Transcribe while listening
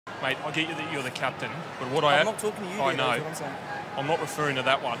Mate, I get you that you're the captain, but what I'm not talking to you. I know. That's what I'm saying. I'm not referring to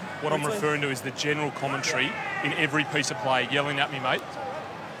that one. What I'm referring to is the general commentary in every piece of play yelling at me, mate.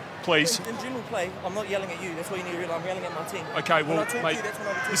 Please. In general play, I'm not yelling at you. That's what you need to realise. I'm yelling at my team. Okay, well, mate,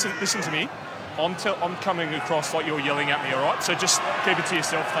 listen to me. I'm coming across like you're yelling at me, all right? So just keep it to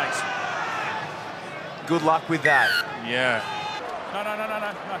yourself, thanks. Good luck with that. Yeah.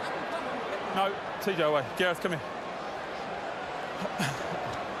 No, TJ, away. Gareth, come here.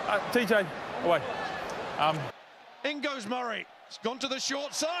 TJ, away. In goes Murray. It's gone to the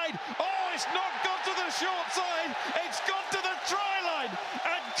short side. Oh, it's not gone to the short side. It's gone to the try line.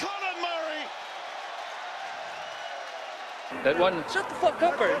 And Colin Murray. That one. Shut the fuck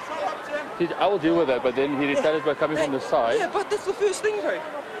up, bro. I will deal with that, but then he decided by coming from the side. Yeah, but that's the first thing, bro.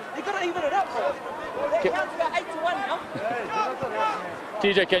 You gotta even it up, bro. That counts about 8-1 now.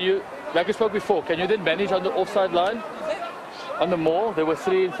 TJ, can you, like we spoke before, can you then manage on the offside line? On the maul, there were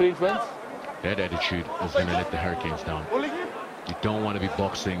 3 and 3 wins. That attitude is going to let the Hurricanes down. You don't want to be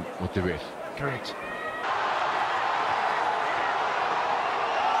boxing with the ref. Correct.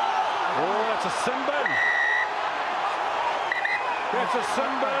 Oh, that's a sin bin. That's a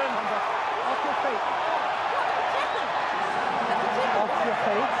sin bin. Off your feet. Off your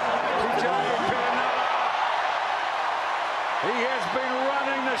feet. TJ Perenara. He has been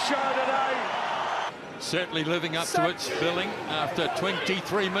running the show today. Certainly living up to its billing after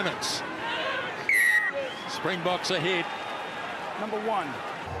 23 minutes. Springboks ahead. Number 1.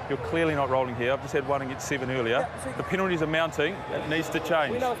 You're clearly not rolling here. I've just had one against 7 earlier. The penalties are mounting. It needs to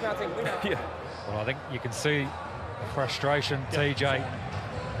change. We know it's mounting. We know. Yeah. Well, I think you can see the frustration, TJ.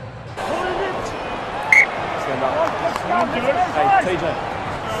 Stand up. Hey, TJ.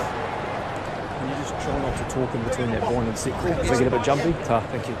 Can you just try not to talk in between that ball and set? Does it get a bit jumpy?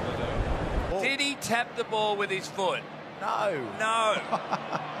 Thank you. Did he tap the ball with his foot? No. No.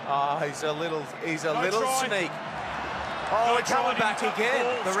 Oh, he's a little sneak. Oh, We're coming back again.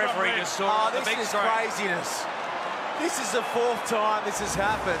 The referee just saw this is craziness. This is the 4th time this has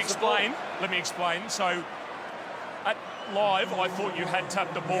happened. Let me explain. So, at live, I thought you had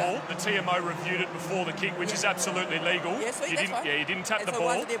tapped the ball. Yeah. The TMO reviewed it before the kick, which is absolutely legal. Yeah, sweet, that's fine. Yeah, you didn't tap the ball.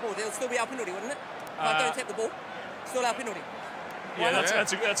 Why is it their ball? There'll still be our penalty, wouldn't it? If I don't tap the ball, still our penalty. Yeah,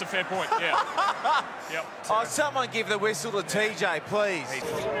 that's a fair point. Yeah. Yep. Oh, someone give the whistle to TJ, please.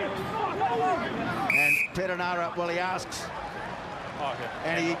 And Perenara, well, he asks,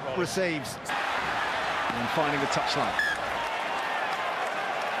 and he receives. And finding the touchline.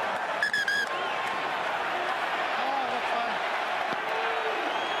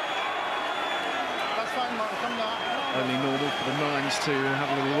 Only normal for the Nines to have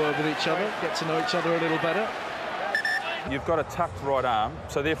a little word with each other, get to know each other a little better. You've got a tucked right arm,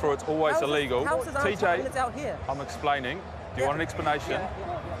 so therefore it's always illegal. TJ, out here? I'm explaining. Do you want an explanation?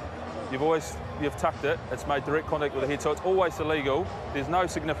 You've tucked it. It's made direct contact with the head, so it's always illegal. There's no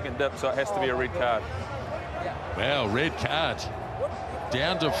significant dip, so it has to be a red card. Well, red card.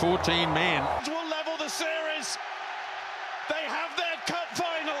 Down to 14 men. Will level the series. They have their cup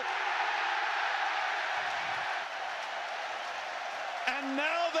final. And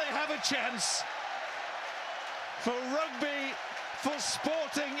now they have a chance for rugby, for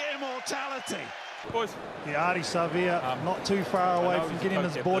sporting immortality. Boys. Yeah, Ari Savia not too far away from getting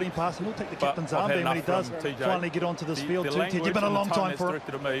his boarding pass, and he'll take the captain's arm when he does finally get onto this field too. You've been a long time for it.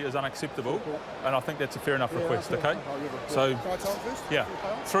 The language directed at me is unacceptable, and I think that's a fair enough request, okay? So, yeah,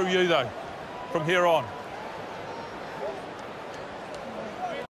 through you though, from here on.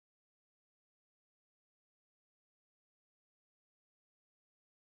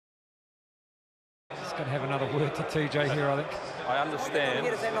 Just going to have another word to TJ here, I think. I understand.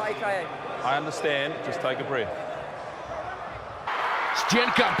 I understand. Just take a breath.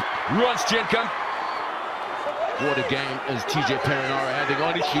 Steenkamp, Ron Steenkamp. What a game is TJ Perenara having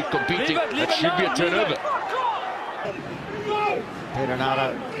on his feet competing. That should be a turnover.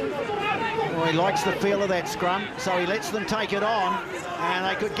 Perenara, well, he likes the feel of that scrum, so he lets them take it on, and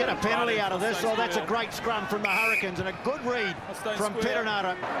they could get a penalty out of this. So that's a great scrum from the Hurricanes and a good read from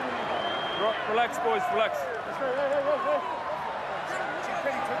Perenara. Relax, boys, relax.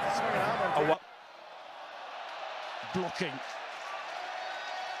 Blocking.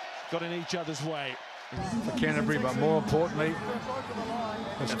 Got in each other's way. For Canterbury, but more importantly,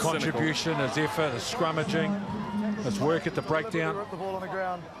 his contribution, his effort, his scrummaging, his work at the breakdown. The ball on the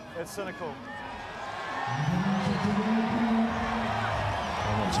ground. It's cynical.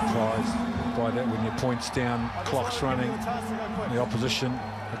 I'm not surprised by that when your points down, clock's running, the opposition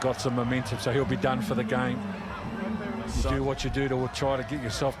have got some momentum, so he'll be done for the game. You do what you do to try to get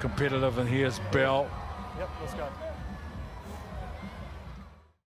yourself competitive, and here's Bell. Yep, let's go.